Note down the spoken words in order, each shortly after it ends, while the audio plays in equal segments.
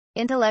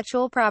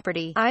Intellectual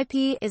property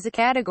 (IP) is a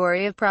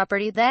category of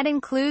property that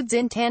includes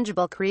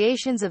intangible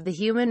creations of the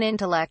human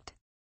intellect.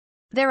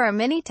 There are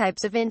many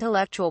types of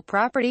intellectual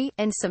property,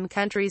 and some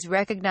countries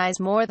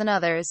recognize more than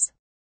others.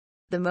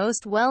 The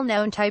most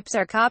well-known types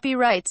are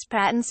copyrights,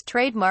 patents,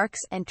 trademarks,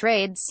 and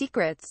trade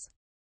secrets.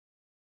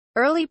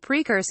 Early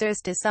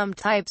precursors to some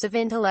types of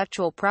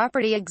intellectual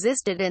property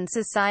existed in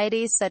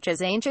societies such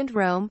as ancient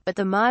Rome, but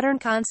the modern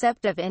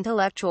concept of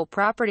intellectual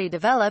property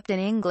developed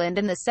in England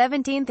in the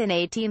 17th and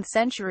 18th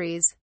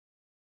centuries.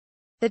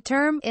 The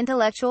term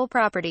intellectual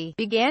property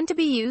began to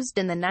be used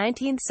in the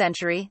 19th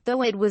century,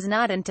 though it was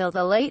not until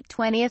the late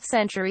 20th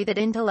century that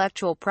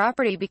intellectual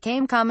property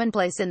became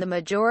commonplace in the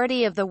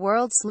majority of the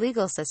world's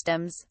legal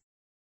systems.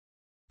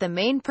 The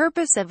main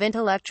purpose of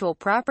intellectual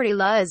property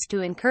law is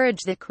to encourage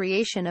the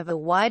creation of a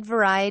wide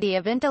variety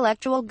of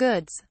intellectual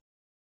goods.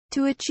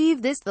 To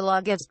achieve this, the law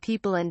gives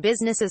people and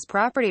businesses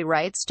property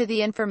rights to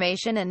the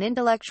information and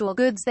intellectual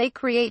goods they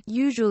create,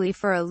 usually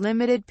for a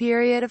limited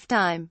period of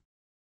time.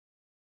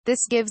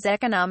 This gives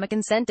economic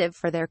incentive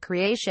for their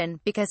creation,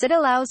 because it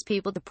allows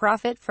people to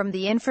profit from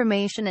the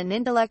information and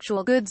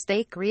intellectual goods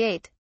they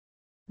create.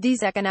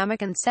 These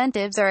economic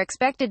incentives are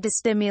expected to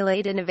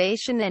stimulate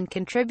innovation and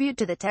contribute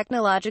to the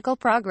technological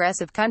progress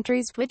of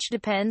countries, which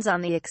depends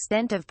on the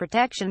extent of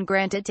protection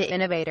granted to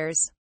innovators.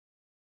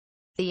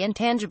 The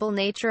intangible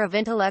nature of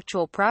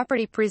intellectual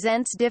property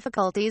presents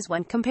difficulties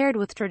when compared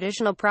with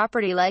traditional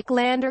property like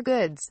land or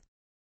goods.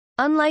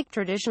 Unlike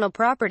traditional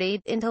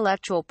property,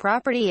 intellectual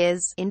property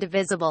is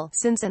indivisible,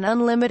 since an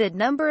unlimited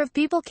number of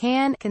people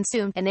can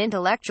consume an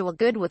intellectual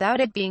good without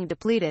it being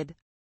depleted.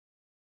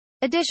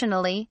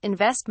 Additionally,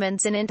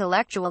 investments in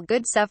intellectual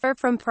goods suffer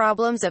from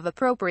problems of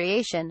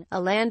appropriation. A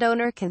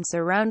landowner can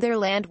surround their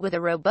land with a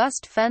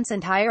robust fence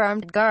and hire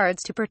armed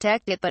guards to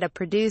protect it, but a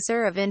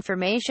producer of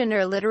information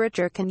or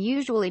literature can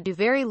usually do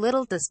very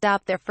little to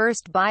stop their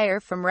first buyer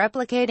from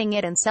replicating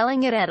it and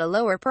selling it at a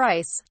lower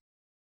price.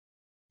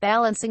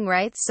 Balancing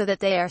rights so that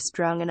they are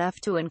strong enough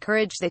to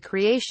encourage the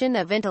creation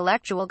of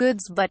intellectual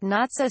goods but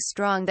not so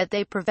strong that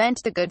they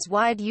prevent the goods'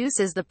 wide use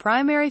is the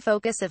primary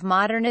focus of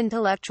modern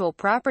intellectual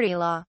property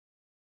law.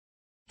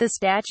 The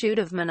Statute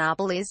of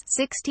Monopolies,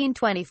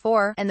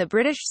 1624, and the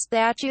British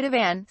Statute of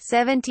Anne,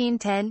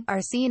 1710, are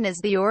seen as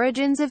the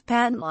origins of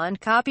patent law and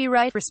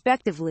copyright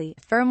respectively,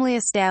 firmly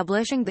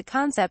establishing the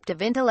concept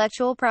of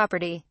intellectual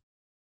property.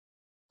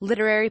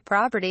 Literary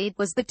property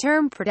was the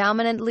term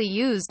predominantly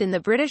used in the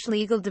British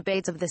legal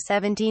debates of the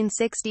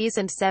 1760s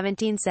and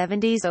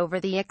 1770s over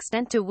the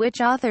extent to which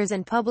authors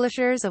and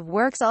publishers of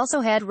works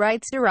also had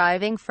rights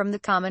deriving from the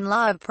common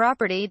law of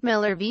property.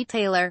 Miller v.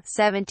 Taylor,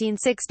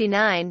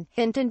 1769,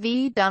 Hinton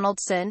v.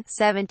 Donaldson,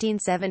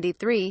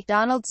 1773,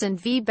 Donaldson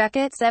v.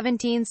 Beckett,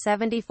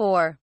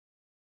 1774.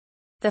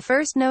 The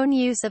first known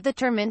use of the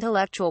term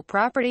intellectual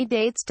property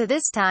dates to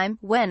this time,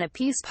 when a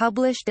piece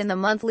published in the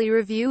Monthly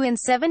Review in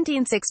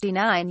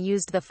 1769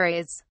 used the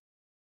phrase.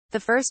 The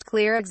first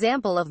clear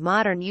example of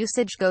modern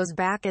usage goes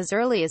back as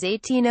early as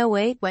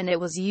 1808, when it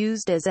was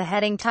used as a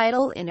heading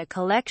title in a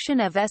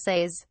collection of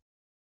essays.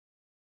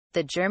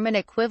 The German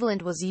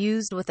equivalent was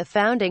used with the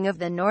founding of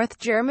the North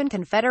German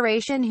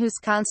Confederation, whose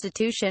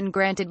constitution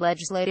granted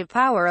legislative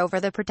power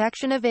over the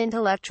protection of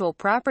intellectual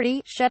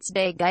property, Schutz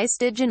des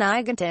geistigen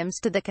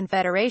Eigentums, to the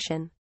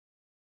Confederation.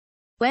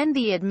 When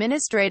the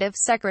administrative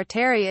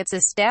secretariats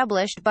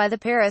established by the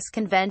Paris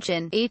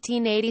Convention,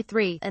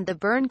 1883, and the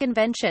Berne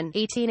Convention,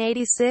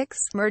 1886,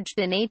 merged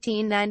in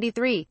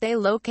 1893, they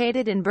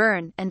located in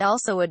Berne, and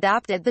also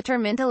adopted the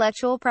term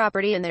intellectual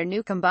property in their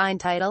new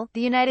combined title,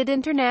 the United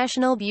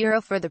International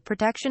Bureau for the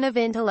Protection of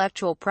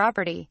Intellectual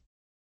Property.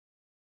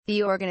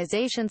 The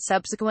organization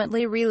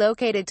subsequently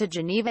relocated to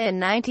Geneva in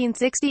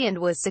 1960 and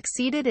was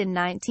succeeded in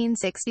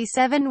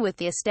 1967 with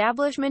the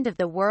establishment of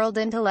the World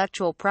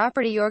Intellectual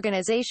Property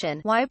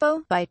Organization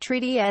 (WIPO) by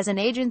treaty as an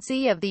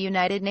agency of the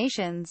United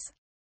Nations.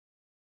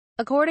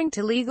 According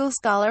to legal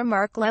scholar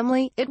Mark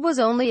Lemley, it was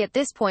only at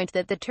this point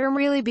that the term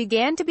really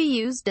began to be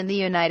used in the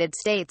United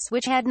States,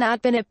 which had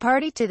not been a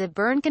party to the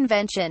Berne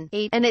Convention,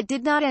 and it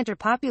did not enter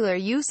popular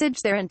usage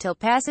there until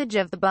passage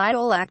of the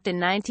Bayh-Dole Act in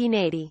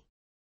 1980.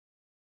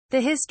 The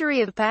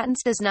history of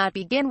patents does not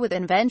begin with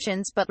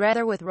inventions but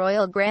rather with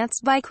royal grants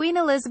by Queen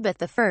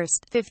Elizabeth I,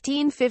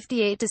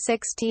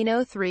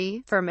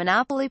 1558–1603, for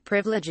monopoly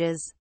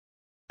privileges.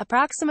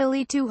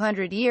 Approximately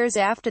 200 years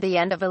after the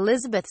end of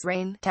Elizabeth's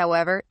reign,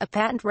 however, a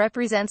patent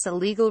represents a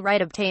legal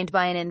right obtained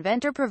by an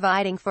inventor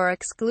providing for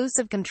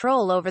exclusive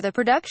control over the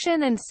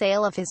production and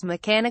sale of his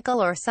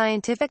mechanical or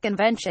scientific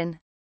invention,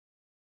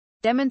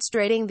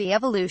 demonstrating the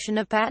evolution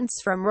of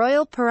patents from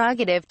royal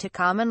prerogative to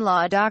common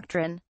law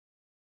doctrine.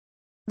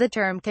 The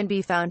term can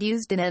be found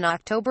used in an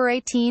October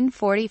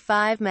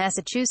 1845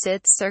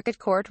 Massachusetts Circuit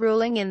Court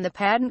ruling in the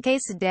patent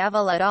case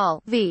Davil et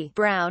al. v.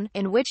 Brown,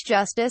 in which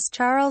Justice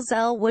Charles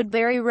L.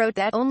 Woodbury wrote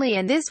that only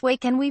in this way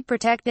can we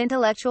protect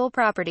intellectual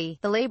property.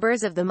 The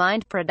labors of the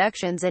mind,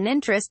 productions and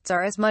interests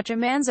are as much a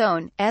man's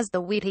own, as the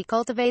wheat he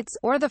cultivates,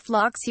 or the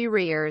flocks he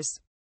rears.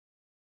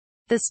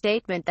 The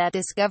statement that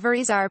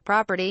discoveries are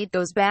property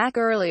goes back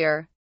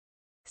earlier.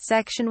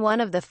 Section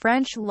 1 of the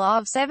French Law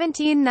of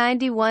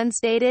 1791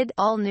 stated,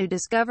 all new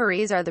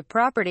discoveries are the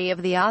property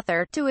of the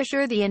author. To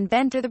assure the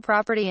inventor the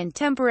property and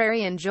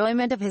temporary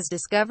enjoyment of his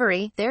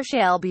discovery, there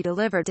shall be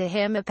delivered to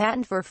him a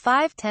patent for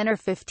 5, 10 or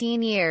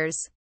 15 years.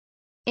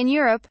 In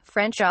Europe,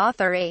 French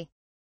author A.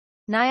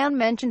 Nyon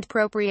mentioned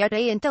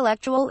propriété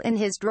intellectuelle in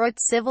his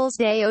Droits civils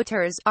des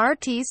auteurs,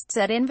 artistes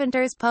et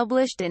inventors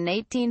published in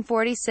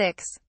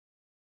 1846.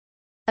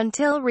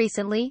 Until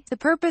recently, the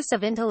purpose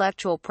of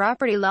intellectual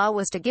property law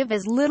was to give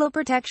as little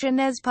protection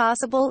as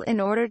possible in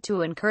order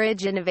to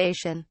encourage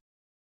innovation.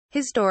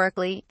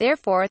 Historically,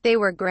 therefore, they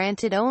were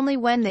granted only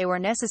when they were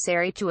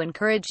necessary to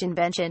encourage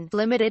invention,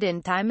 limited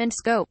in time and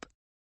scope.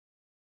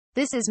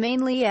 This is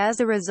mainly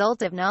as a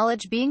result of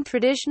knowledge being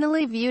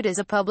traditionally viewed as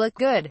a public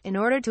good, in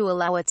order to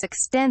allow its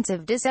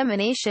extensive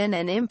dissemination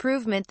and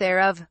improvement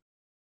thereof.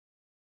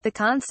 The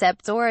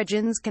concept's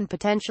origins can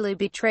potentially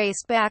be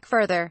traced back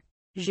further.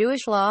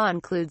 Jewish law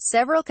includes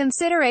several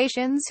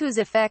considerations whose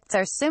effects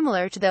are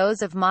similar to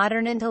those of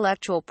modern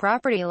intellectual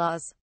property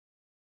laws.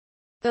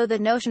 Though the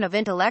notion of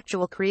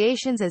intellectual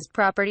creations as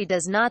property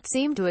does not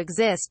seem to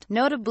exist,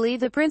 notably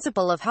the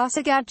principle of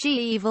Hasagat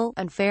evil,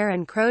 unfair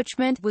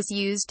encroachment, was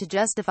used to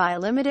justify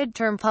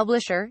limited-term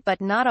publisher,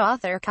 but not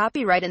author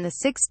copyright in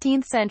the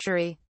 16th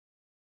century.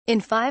 In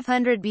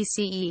 500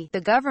 BCE, the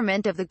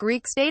government of the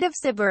Greek state of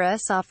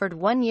Sybaris offered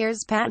 1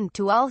 year's patent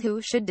to all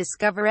who should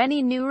discover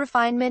any new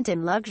refinement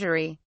in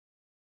luxury.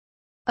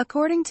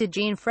 According to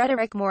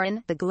Jean-Frédéric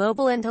Morin, the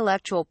global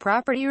intellectual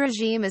property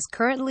regime is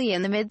currently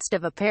in the midst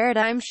of a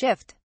paradigm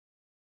shift.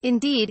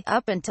 Indeed,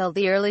 up until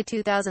the early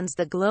 2000s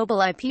the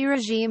global IP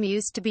regime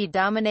used to be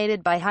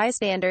dominated by high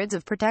standards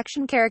of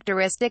protection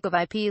characteristic of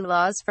IP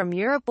laws from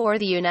Europe or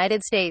the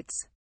United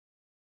States.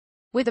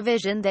 With a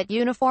vision that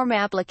uniform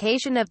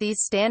application of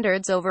these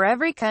standards over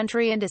every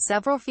country into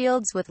several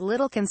fields with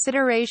little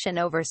consideration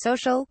over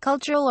social,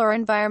 cultural or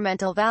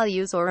environmental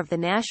values or of the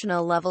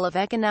national level of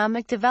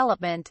economic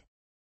development.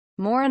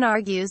 Morin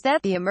argues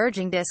that the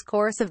emerging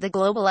discourse of the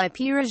global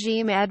IP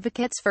regime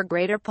advocates for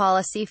greater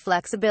policy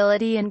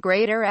flexibility and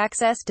greater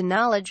access to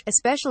knowledge,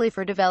 especially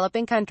for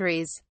developing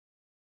countries.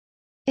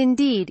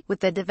 Indeed, with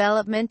the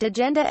development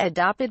agenda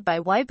adopted by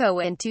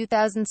WIPO in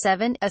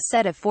 2007, a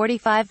set of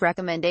 45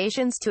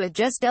 recommendations to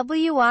adjust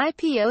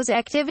WIPO's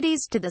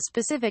activities to the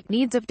specific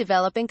needs of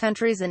developing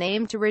countries and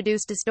aim to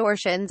reduce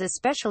distortions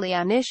especially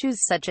on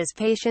issues such as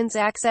patients'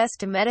 access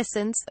to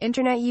medicines,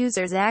 internet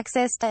users'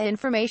 access to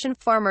information,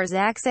 farmers'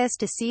 access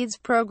to seeds,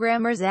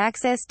 programmers'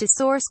 access to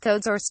source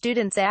codes or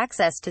students'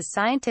 access to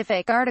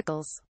scientific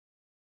articles.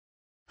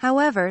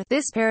 However,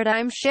 this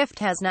paradigm shift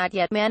has not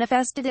yet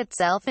manifested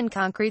itself in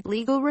concrete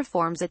legal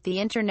reforms at the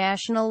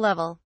international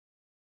level.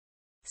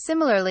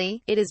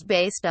 Similarly, it is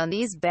based on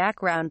these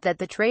background that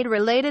the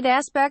trade-related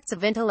aspects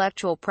of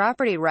intellectual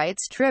property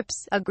rights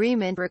TRIPS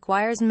agreement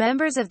requires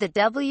members of the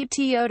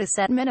WTO to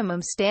set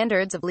minimum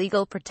standards of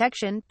legal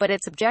protection, but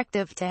its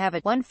objective to have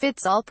a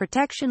one-fits-all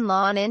protection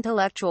law on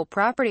intellectual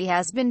property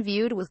has been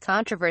viewed with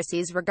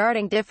controversies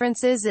regarding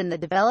differences in the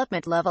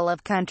development level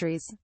of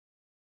countries.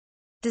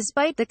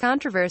 Despite the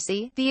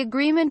controversy, the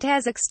agreement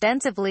has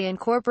extensively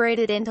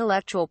incorporated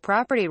intellectual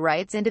property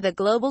rights into the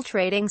global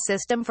trading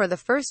system for the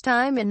first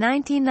time in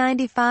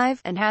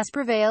 1995, and has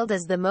prevailed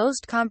as the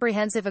most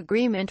comprehensive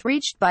agreement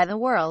reached by the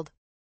world.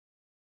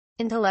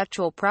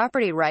 Intellectual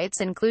property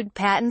rights include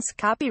patents,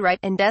 copyright,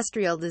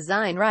 industrial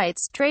design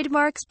rights,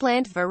 trademarks,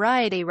 plant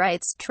variety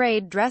rights,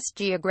 trade dress,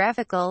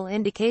 geographical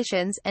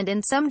indications, and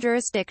in some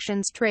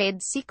jurisdictions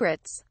trade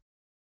secrets.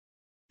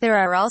 There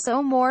are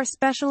also more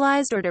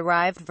specialized or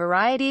derived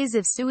varieties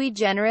of sui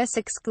generis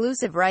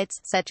exclusive rights,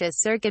 such as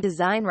circuit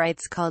design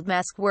rights called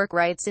maskwork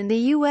rights in the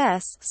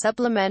U.S.,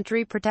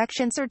 supplementary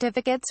protection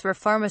certificates for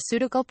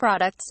pharmaceutical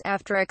products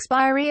after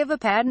expiry of a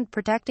patent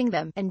protecting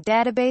them, and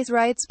database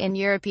rights in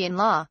European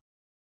law.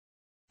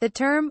 The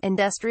term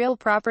industrial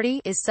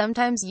property is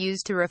sometimes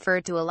used to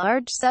refer to a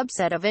large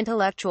subset of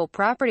intellectual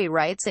property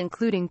rights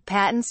including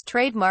patents,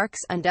 trademarks,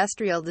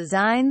 industrial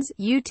designs,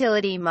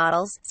 utility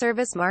models,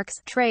 service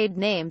marks, trade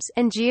names,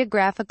 and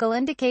geographical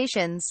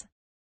indications.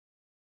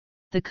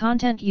 The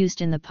content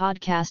used in the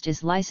podcast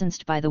is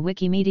licensed by the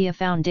Wikimedia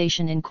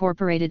Foundation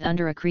Incorporated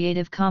under a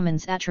Creative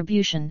Commons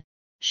Attribution,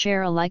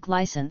 Share Alike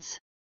license.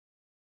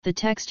 The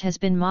text has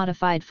been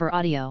modified for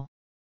audio.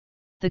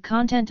 The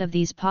content of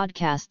these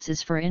podcasts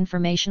is for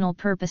informational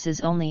purposes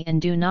only and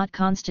do not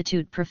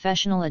constitute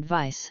professional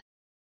advice.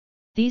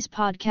 These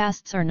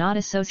podcasts are not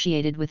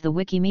associated with the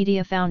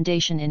Wikimedia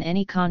Foundation in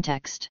any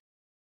context.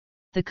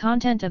 The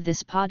content of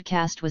this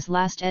podcast was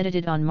last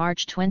edited on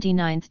March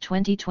 29,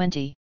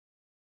 2020.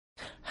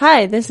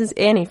 Hi, this is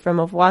Annie from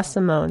Au revoir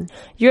Simone.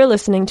 You're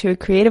listening to a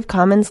Creative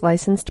Commons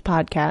licensed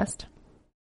podcast.